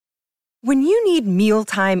When you need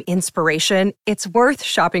mealtime inspiration, it's worth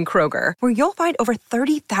shopping Kroger, where you'll find over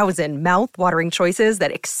 30,000 mouth-watering choices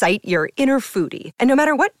that excite your inner foodie. And no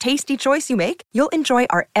matter what tasty choice you make, you'll enjoy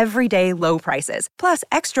our everyday low prices, plus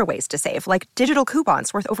extra ways to save, like digital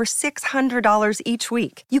coupons worth over $600 each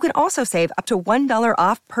week. You can also save up to $1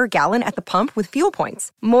 off per gallon at the pump with fuel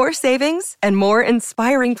points. More savings and more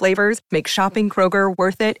inspiring flavors make shopping Kroger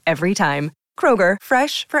worth it every time. Kroger,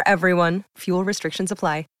 fresh for everyone. Fuel restrictions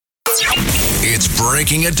apply. It's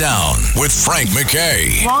Breaking It Down with Frank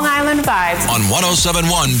McKay. Long Island Vibes. On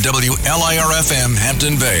 107.1 WLIR-FM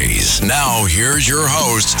Hampton Bays. Now, here's your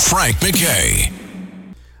host, Frank McKay.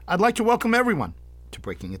 I'd like to welcome everyone to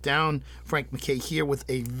Breaking It Down. Frank McKay here with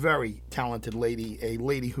a very talented lady, a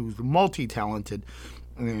lady who's multi-talented.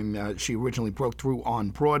 And she originally broke through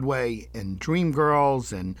on Broadway and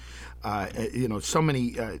Dreamgirls and, so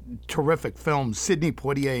many terrific films. Sidney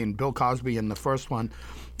Poitier and Bill Cosby in the first one.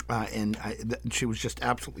 She was just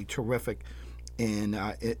absolutely terrific in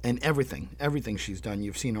everything she's done.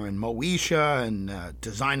 You've seen her in Moesha and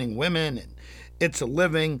Designing Women and It's a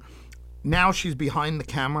Living. Now she's behind the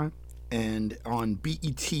camera and on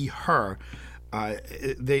BET Her.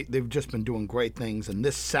 They've just been doing great things. And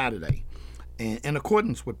this Saturday, in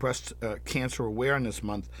accordance with Breast Cancer Awareness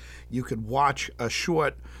Month, you could watch a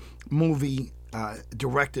short movie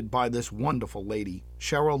directed by this wonderful lady,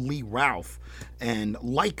 Jeryl Lee Ralph. And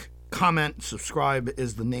like, comment, subscribe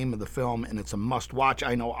is the name of the film, and it's a must-watch.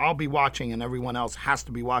 I know I'll be watching, and everyone else has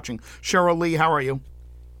to be watching. Jeryl Lee, how are you?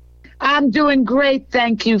 I'm doing great,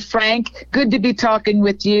 thank you, Frank. Good to be talking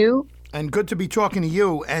with you. And good to be talking to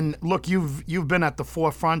you. And look, you've been at the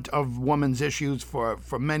forefront of women's issues for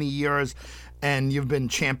many years, and you've been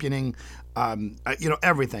championing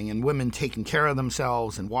everything, and women taking care of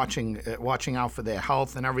themselves and watching out for their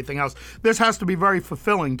health and everything else. This has to be very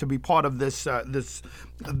fulfilling to be part of this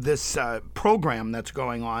program that's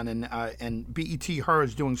going on, and BET Her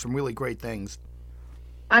is doing some really great things.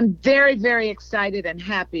 I'm very, very excited and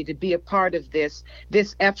happy to be a part of this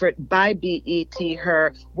effort by BET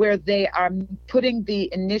Her, where they are putting the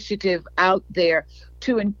initiative out there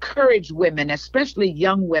to encourage women, especially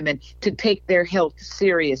young women, to take their health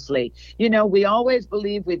seriously. You know, we always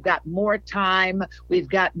believe we've got more time, we've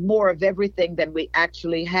got more of everything than we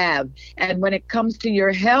actually have. And when it comes to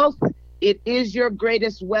your health, it is your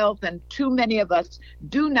greatest wealth, and too many of us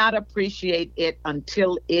do not appreciate it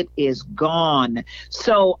until it is gone.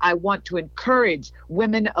 So I want to encourage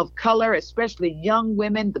women of color, especially young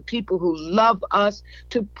women, the people who love us,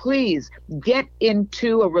 to please get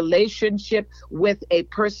into a relationship with a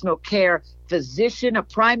personal care physician, a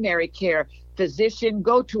primary care physician.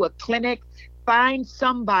 Go to a clinic. Find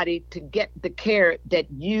somebody to get the care that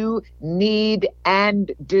you need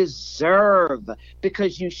and deserve,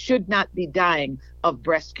 because you should not be dying of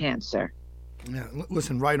breast cancer. Yeah,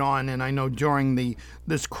 listen, right on. And I know during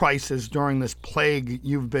this crisis, during this plague,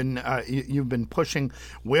 you've been pushing,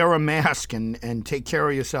 wear a mask and take care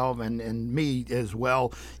of yourself, and me as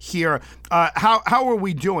well here. How are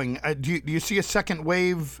we doing? Do you see a second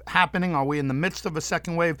wave happening? Are we in the midst of a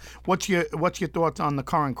second wave? What's your thoughts on the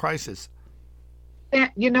current crisis?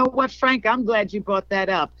 You know what, Frank? I'm glad you brought that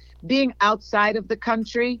up. Being outside of the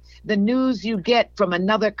country, the news you get from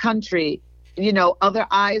another country, other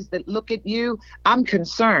eyes that look at you, I'm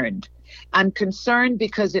concerned. I'm concerned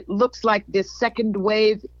because it looks like this second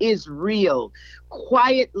wave is real.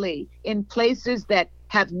 Quietly, in places that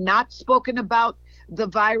have not spoken about the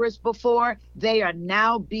virus before, they are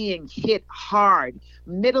now being hit hard.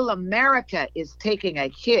 Middle America is taking a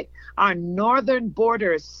hit. Our northern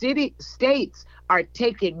border states are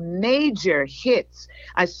taking major hits.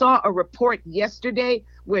 I saw a report yesterday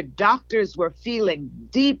where doctors were feeling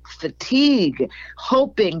deep fatigue,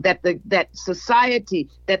 hoping that that society,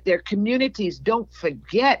 that their communities don't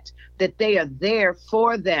forget that they are there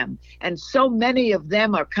for them. And so many of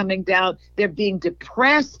them are coming down. They're being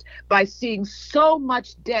depressed by seeing so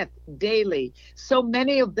much death daily. So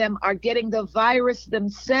many of them are getting the virus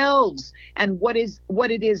themselves and what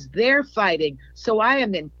it is they're fighting. So I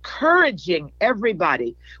am encouraging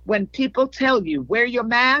everybody, when people tell you, wear your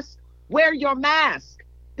mask, wear your mask.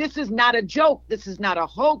 This is not a joke. This is not a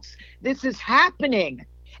hoax. This is happening.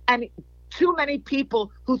 And too many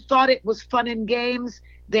people who thought it was fun and games,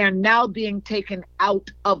 they're now being taken out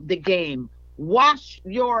of the game. Wash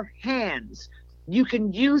your hands. You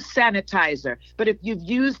can use sanitizer, but if you've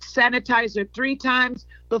used sanitizer 3 times,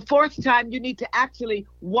 the 4th time you need to actually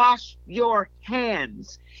wash your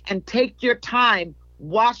hands and take your time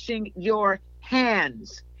washing your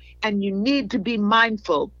hands. And you need to be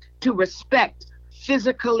mindful to respect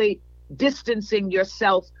physically distancing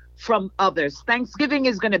yourself from others. Thanksgiving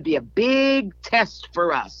is going to be a big test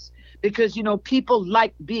for us because, people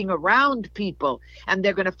like being around people, and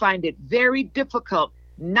they're going to find it very difficult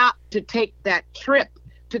not to take that trip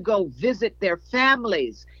to go visit their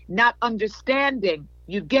families, not understanding.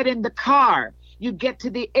 You get in the car, you get to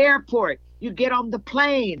the airport, you get on the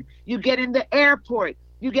plane, you get in the airport,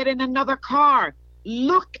 you get in another car.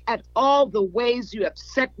 Look at all the ways you have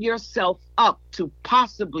set yourself up to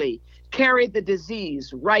possibly carry the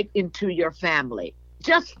disease right into your family.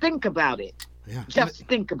 Just think about it. Yeah. Just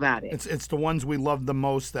think about it. It's the ones we love the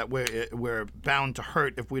most that we're bound to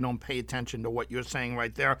hurt if we don't pay attention to what you're saying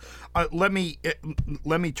right there. Let me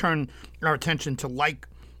turn our attention to like,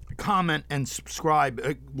 comment, and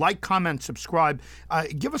subscribe. Like, comment, subscribe.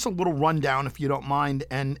 Give us a little rundown if you don't mind,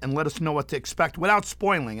 and let us know what to expect without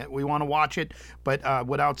spoiling it. We want to watch it, but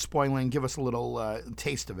without spoiling, give us a little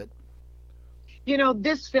taste of it.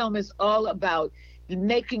 This film is all about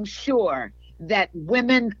making sure that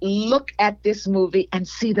women look at this movie and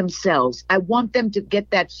see themselves. I want them to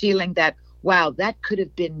get that feeling that, wow, that could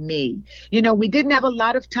have been me. We didn't have a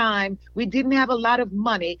lot of time. We didn't have a lot of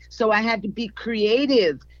money. So I had to be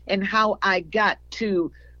creative in how I got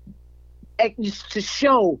to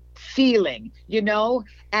show feeling,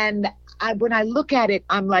 and when I look at it,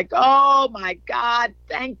 I'm like, oh my God,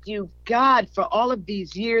 thank you, God, for all of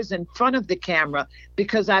these years in front of the camera,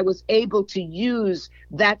 because I was able to use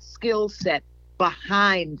that skill set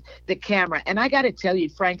behind the camera. And I got to tell you,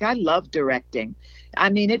 Frank, I love directing. I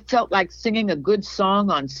mean, it felt like singing a good song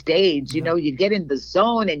on stage. You get in the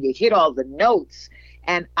zone and you hit all the notes.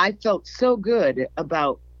 And I felt so good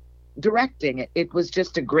about directing it. It was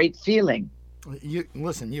just a great feeling.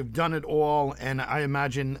 Listen, you've done it all, and I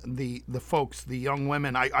imagine the folks, the young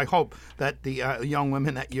women. I hope that the young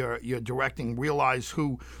women that you're directing realize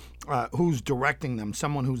who's directing them.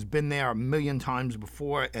 Someone who's been there a million times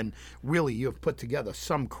before, and really you've put together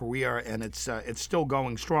some career, and it's still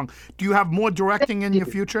going strong. Do you have more directing in your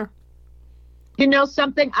future?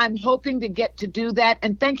 Something, I'm hoping to get to do that.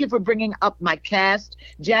 And thank you for bringing up my cast,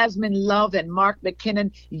 Jasmine Love and Mark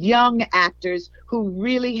McKinnon, young actors who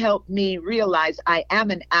really helped me realize I am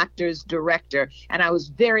an actor's director. And I was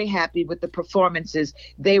very happy with the performances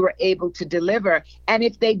they were able to deliver. And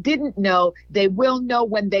if they didn't know, they will know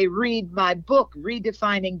when they read my book,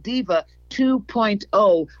 Redefining Diva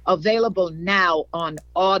 2.0, available now on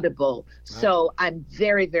Audible. So I'm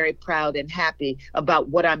very, very proud and happy about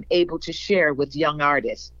what I'm able to share with young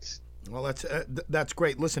artists. Well, that's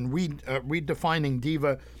great. Listen, Redefining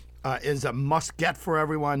Diva is a must-get for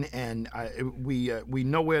everyone, and we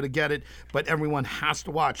know where to get it, but everyone has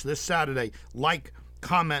to watch this Saturday. Like,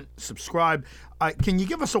 comment, subscribe. Can you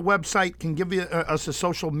give us a website? Can you give us a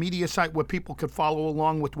social media site where people could follow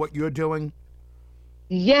along with what you're doing?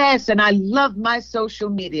 Yes, and I love my social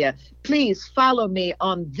media. Please follow me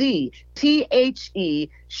on the THE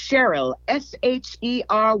Sheryl,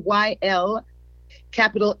 SHERYL,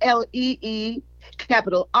 capital LEE,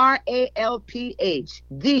 capital RALPH,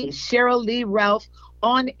 the Sheryl Lee Ralph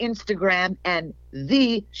on Instagram, and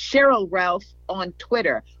the Sheryl Ralph on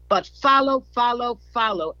Twitter. But follow,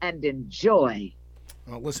 and enjoy.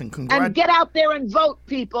 Well, listen, and get out there and vote,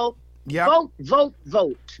 people. Yep. Vote.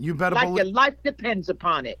 You better like your life depends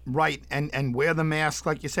upon it. Right, and wear the mask,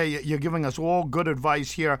 like you say. You're giving us all good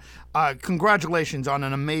advice here. Congratulations on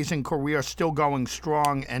an amazing career, still going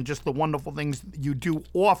strong, and just the wonderful things you do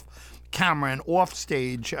off camera and off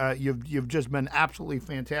stage. You've just been absolutely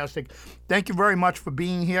fantastic. Thank you very much for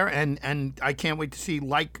being here, and I can't wait to see.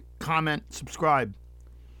 Like, comment, subscribe.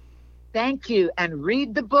 Thank you, and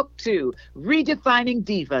read the book too, Redefining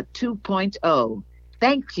Diva 2.0.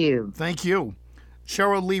 Thank you. Thank you.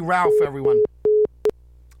 Sheryl Lee Ralph, everyone.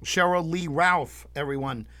 Sheryl Lee Ralph,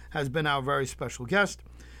 everyone, has been our very special guest.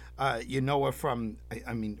 You know her from,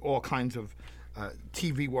 all kinds of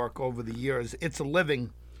TV work over the years. It's a Living,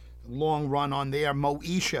 long run on there.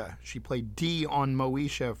 Moesha, she played Dee on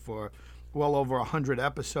Moesha for well over 100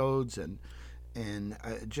 episodes, and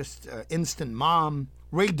just Instant Mom.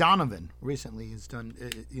 Ray Donovan recently has done,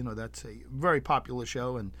 that's a very popular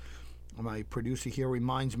show, and my producer here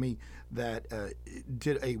reminds me that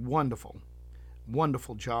did a wonderful,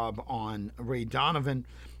 wonderful job on Ray Donovan.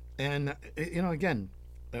 And, again,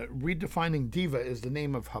 Redefining Diva is the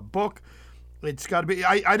name of her book. It's got to be,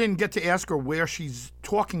 I didn't get to ask her where she's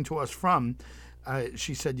talking to us from.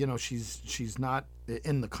 She said, she's not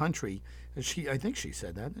in the country. I think she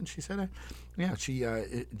said that. And she said,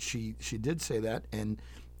 she did say that. And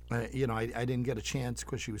I didn't get a chance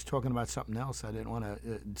because she was talking about something else. I didn't want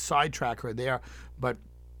to sidetrack her there. But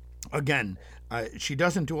again, she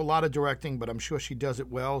doesn't do a lot of directing, but I'm sure she does it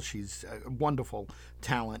well. She's a wonderful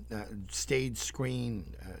talent, stage,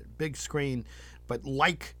 screen, big screen. But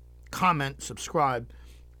like, comment, subscribe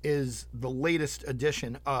is the latest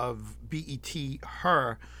edition of BET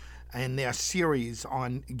Her and their series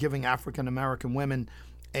on giving African American women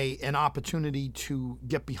an opportunity to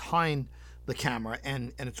get behind the camera,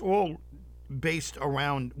 and it's all based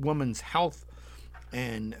around women's health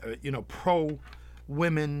and pro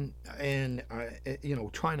women and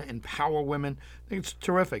trying to empower women. I think it's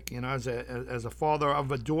terrific. As a father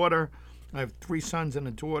of a daughter, I have 3 sons and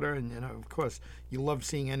a daughter, and of course you love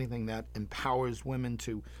seeing anything that empowers women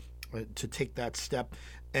to take that step.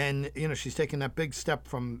 And she's taken that big step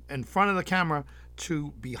from in front of the camera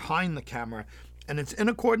to behind the camera, and it's in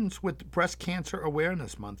accordance with Breast Cancer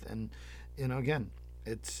Awareness Month. And again,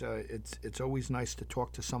 it's always nice to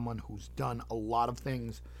talk to someone who's done a lot of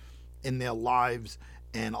things in their lives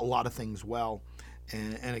and a lot of things well.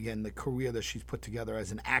 And again, the career that she's put together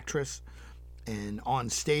as an actress and on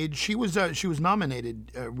stage, she was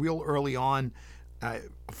nominated real early on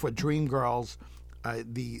for Dreamgirls,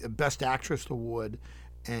 the Best Actress Award,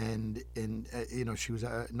 and she was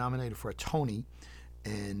nominated for a Tony,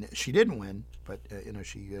 and she didn't win, but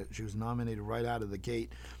she was nominated right out of the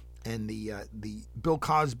gate. And the Bill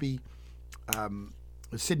Cosby,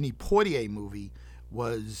 Sidney Poitier movie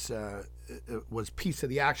was piece of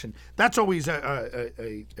the action. That's always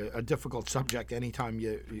a difficult subject. Anytime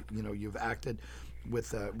you've acted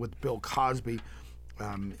with Bill Cosby,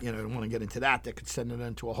 I don't want to get into that. That could send it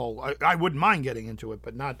into a whole. I wouldn't mind getting into it,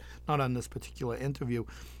 but not on this particular interview.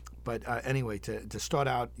 But anyway, to start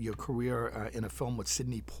out your career in a film with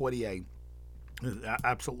Sidney Poitier,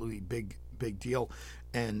 absolutely big deal.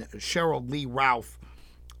 And Jeryl Lee Ralph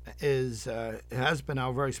has been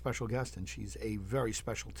our very special guest, and she's a very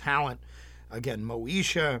special talent. Again,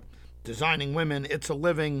 Moesha, Designing Women, It's a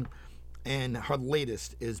Living, and her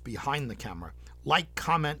latest is Behind the Camera. Like,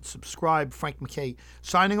 comment, subscribe. Frank McKay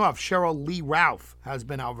signing off. Jeryl Lee Ralph has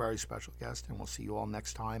been our very special guest, and we'll see you all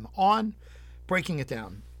next time on Breaking It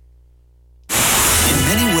Down. In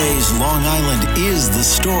many ways, Long Island is the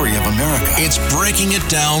story of America. It's Breaking It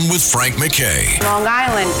Down with Frank McKay. Long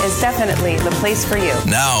Island is definitely the place for you.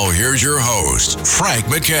 Now, here's your host, Frank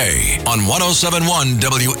McKay, on 107.1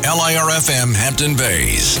 WLIR-FM, Hampton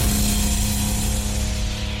Bays.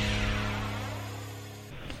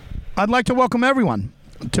 I'd like to welcome everyone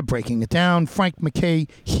to Breaking It Down. Frank McKay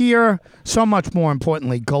here. So much more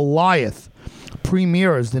importantly, Goliath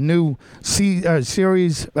premieres. The new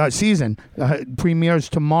season premieres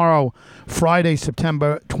tomorrow, Friday,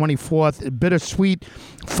 September 24th. Bittersweet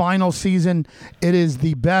final season. It is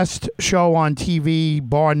the best show on TV,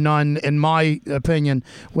 bar none, in my opinion,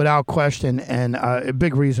 without question. And a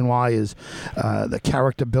big reason why is the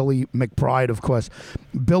character Billy McBride, of course.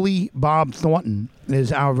 Billy Bob Thornton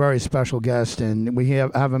is our very special guest, and we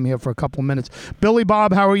have him here for a couple minutes. Billy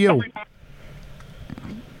Bob, how are you?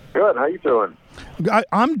 Good. How you doing?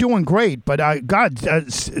 I'm doing great, but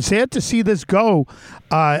sad to see this go.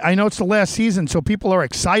 I know it's the last season, so people are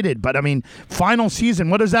excited, but I mean, final season,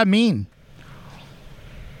 what does that mean?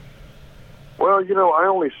 Well, I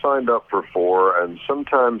only signed up for 4, and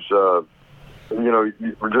sometimes,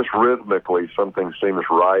 just rhythmically something seems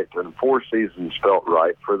right, and 4 seasons felt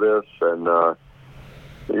right for this, and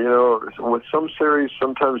with some series,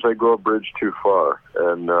 sometimes they go a bridge too far,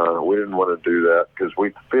 and we didn't want to do that because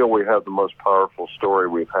we feel we have the most powerful story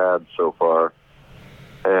we've had so far,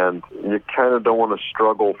 and you kind of don't want to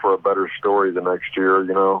struggle for a better story the next year, and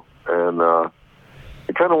you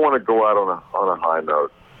kind of want to go out on a high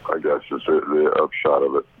note, I guess, is the upshot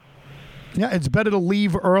of it. Yeah, it's better to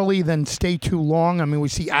leave early than stay too long. I mean, we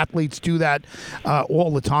see athletes do that all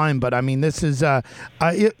the time. But I mean, this is,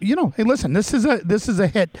 hey, listen, this is a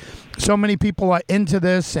hit. So many people are into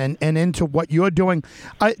this and into what you're doing.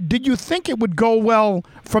 Did you think it would go well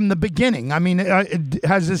from the beginning? I mean,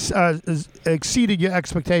 has this exceeded your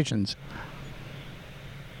expectations?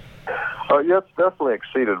 Yeah, it's definitely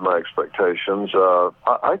exceeded my expectations.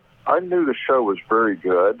 I knew the show was very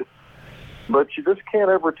good. But you just can't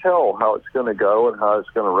ever tell how it's going to go and how it's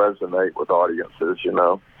going to resonate with audiences,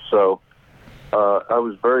 So I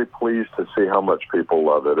was very pleased to see how much people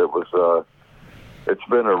love it. It's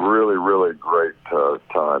been a really, really great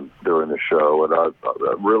time doing the show, and I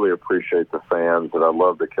really appreciate the fans, and I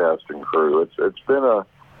love the cast and crew. It's been a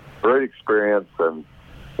great experience, and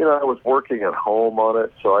I was working at home on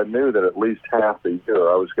it, so I knew that at least half the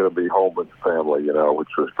year I was going to be home with the family,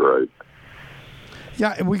 which was great.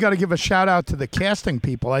 Yeah, and we got to give a shout out to the casting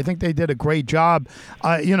people. I think they did a great job.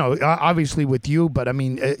 Obviously with you, but I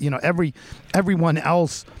mean, everyone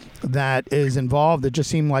else that is involved. It just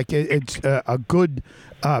seemed like it's a good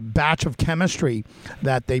batch of chemistry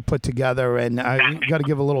that they put together, and I got to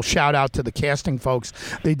give a little shout out to the casting folks.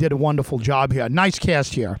 They did a wonderful job here. Nice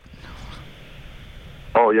cast here.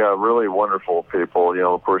 Oh yeah, really wonderful people.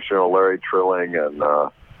 Of course, Larry Trilling and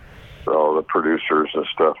all the producers and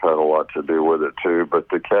stuff had a lot to do with it too. But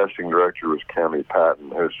the casting director was Cammie Patton,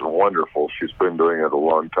 who's wonderful. She's been doing it a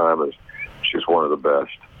long time, and she's one of the best.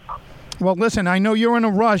 Well, listen, I know you're in a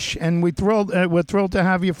rush, and we're thrilled to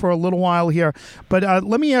have you for a little while here. But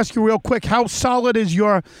let me ask you real quick: how solid is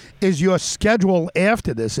your schedule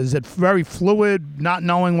after this? Is it very fluid, not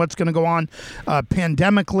knowing what's going to go on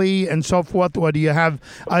pandemically and so forth, or do you have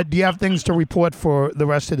things to report for the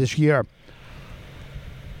rest of this year?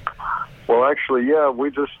 Well, actually, yeah, we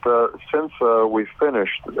just since we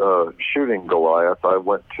finished shooting Goliath, I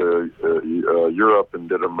went to Europe and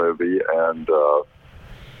did a movie and.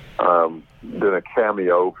 Did a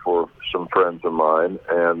cameo for some friends of mine,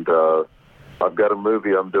 and I've got a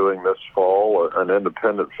movie I'm doing this fall, an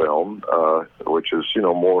independent film, which is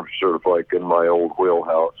more sort of like in my old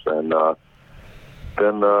wheelhouse, and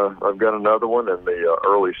then I've got another one in the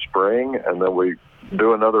early spring, and then we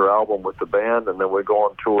do another album with the band, and then we go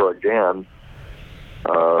on tour again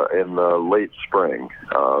in the late spring,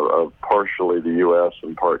 partially the U.S.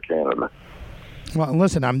 and part Canada. Well,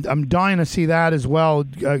 listen, I'm dying to see that as well.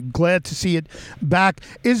 Glad to see it back.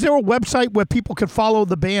 Is there a website where people could follow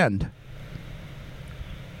the band?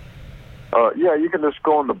 Yeah, you can just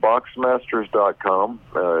go on to boxmasters.com,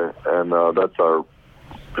 and that's our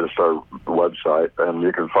website, and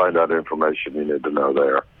you can find out information you need to know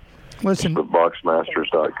there. Listen,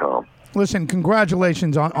 boxmasters.com. Listen,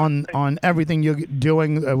 congratulations on everything you're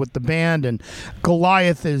doing with the band, and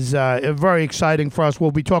Goliath is very exciting for us.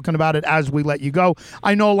 We'll be talking about it as we let you go.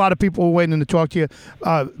 I know a lot of people are waiting to talk to you.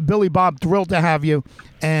 Billy Bob, thrilled to have you,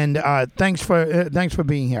 and thanks for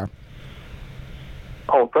being here.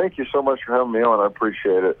 Oh, thank you so much for having me on. I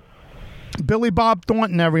appreciate it. Billy Bob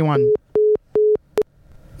Thornton, everyone.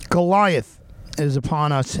 Goliath is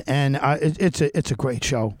upon us, and it's a great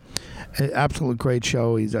show. Absolute great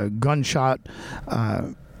show. He's a gunshot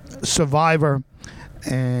survivor,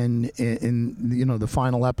 and in the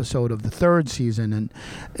final episode of the third season,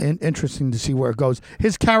 and interesting to see where it goes.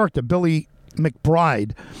 His character, Billy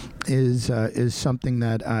McBride, is something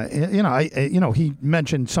that he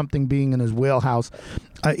mentioned something being in his wheelhouse.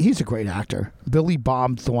 He's a great actor. Billy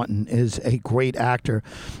Bob Thornton is a great actor,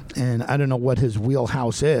 and I don't know what his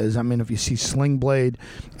wheelhouse is. I mean, if you see Sling Blade,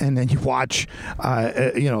 and then you watch,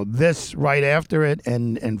 this right after it,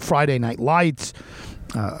 and Friday Night Lights,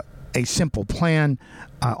 A Simple Plan,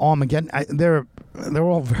 Armageddon, they're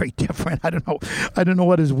all very different. I don't know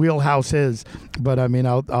what his wheelhouse is, but I mean,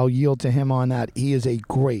 I'll yield to him on that. He is a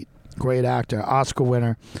great actor, Oscar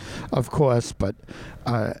winner, of course. But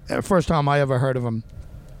first time I ever heard of him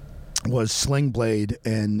was Sling Blade,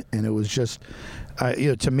 and it was just,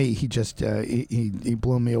 to me, he just he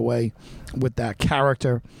blew me away with that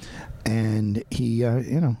character, and he,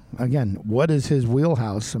 again, what is his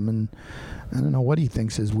wheelhouse? I mean, I don't know what he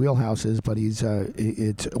thinks his wheelhouse is, but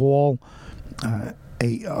it's all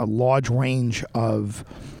a large range of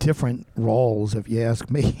different roles, if you ask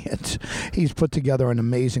me. He's put together an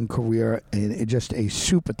amazing career, and just a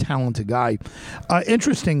super talented guy.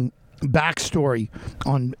 Interesting backstory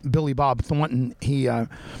on Billy Bob Thornton. He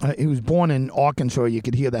was born in Arkansas. You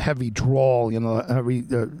could hear the heavy drawl, heavy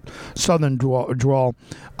southern drawl.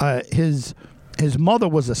 His mother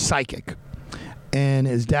was a psychic, and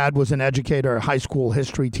his dad was an educator, a high school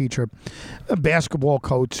history teacher, a basketball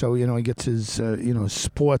coach. So he gets his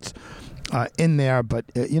sports in there. But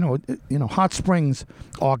Hot Springs,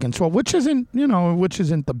 Arkansas, which isn't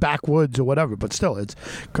the backwoods or whatever, but still, it's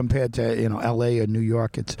compared to L.A. or New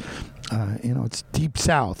York. It's it's deep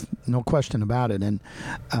south, no question about it. And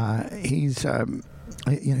he's a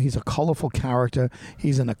colorful character.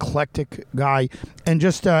 He's an eclectic guy, and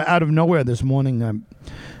just out of nowhere this morning,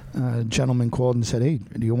 a gentleman called and said, "Hey,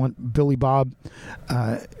 do you want Billy Bob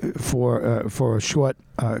for a short,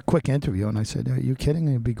 quick interview?" And I said, "Are you kidding?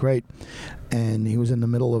 It'd be great." And he was in the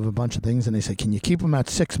middle of a bunch of things, and they said, "Can you keep him at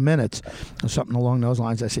 6 minutes?" or something along those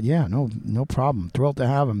lines. I said, "Yeah, no problem. Thrilled to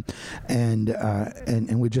have him." And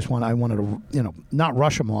we just I wanted to not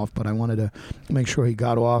rush him off, but I wanted to make sure he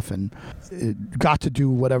got off and got to do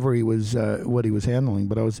whatever he was what he was handling.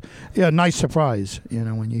 But it was a nice surprise,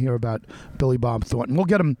 when you hear about Billy Bob Thornton. We'll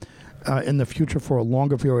get him in the future for a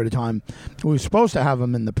longer period of time. We were supposed to have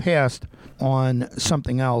him in the past on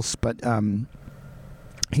something else, but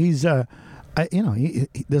he's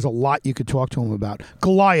there's a lot you could talk to him about.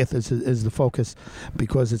 Goliath is the focus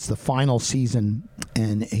because it's the final season,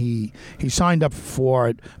 and he signed up for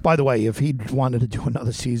it. By the way, if he wanted to do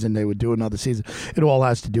another season, they would do another season. It all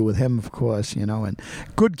has to do with him, of course, and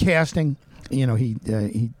good casting.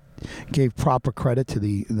 He gave proper credit to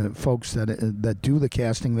the folks that do the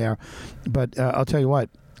casting there. But I'll tell you what,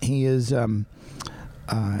 he is a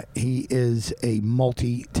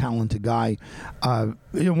multi-talented guy, a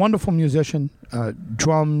wonderful musician,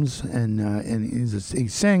 drums, and he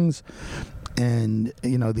sings, and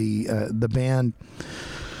the band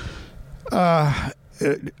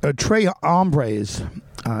Tres Hombres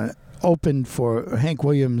opened for Hank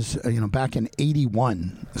Williams, back in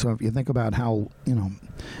 '81. So if you think about how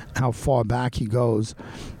far back he goes,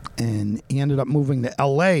 and he ended up moving to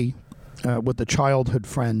L.A. With a childhood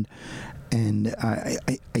friend. And I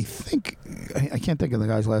think I can't think of the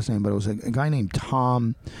guy's last name, but it was a guy named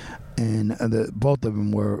Tom, and both of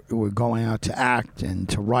them were going out to act and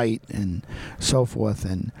to write and so forth.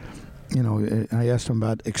 And I asked him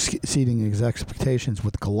about exceeding his expectations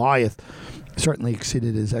with Goliath. Certainly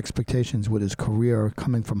exceeded his expectations with his career,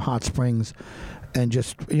 coming from Hot Springs, and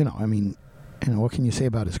just what can you say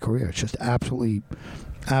about his career? It's just absolutely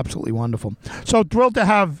wonderful. So thrilled to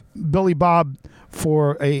have Billy Bob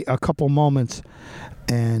for a couple moments,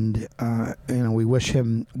 and we wish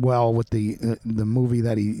him well with the movie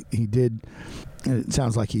that he did. It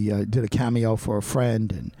sounds like he did a cameo for a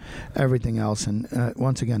friend and everything else, and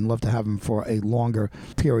once again, love to have him for a longer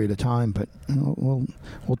period of time. But we'll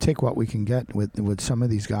take what we can get with some of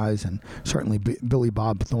these guys, and certainly Billy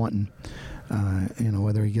Bob Thornton.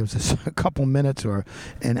 Whether he gives us a couple minutes or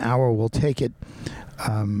an hour, we'll take it.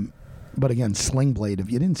 But again, Sling Blade,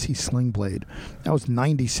 if you didn't see Sling Blade, that was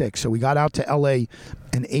 96. So we got out to L.A.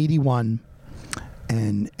 in 81,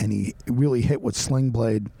 and he really hit with Sling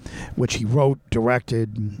Blade, which he wrote,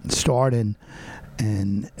 directed, starred in,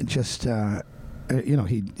 and just,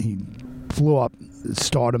 he flew up,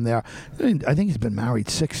 stardom there. I think he's been married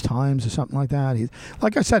 6 times or something like that.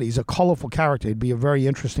 Like I said, he's a colorful character. He'd be a very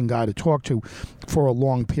interesting guy to talk to for a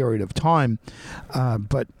long period of time.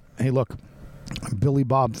 But, hey, look, Billy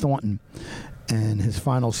Bob Thornton and his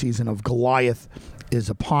final season of Goliath is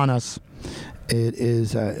upon us. It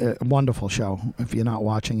is a wonderful show. If you're not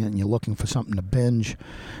watching it and you're looking for something to binge,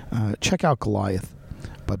 check out Goliath.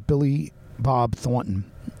 But Billy Bob Thornton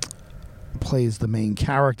plays the main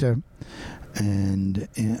character. And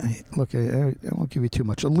look, I won't give you too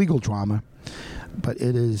much. A legal drama, but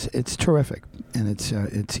it's terrific. And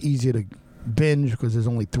it's easy to binge because there's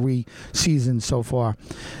only 3 seasons so far.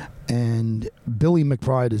 And Billy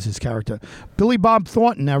McBride is his character. Billy Bob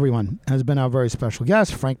Thornton, everyone, has been our very special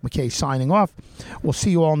guest. Frank McKay signing off. We'll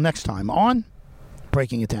see you all next time on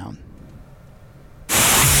Breaking It Down.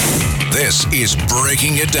 This is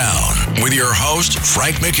Breaking It Down with your host,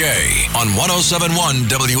 Frank McKay, on 107.1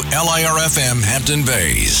 WLIR-FM Hampton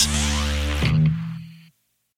Bays.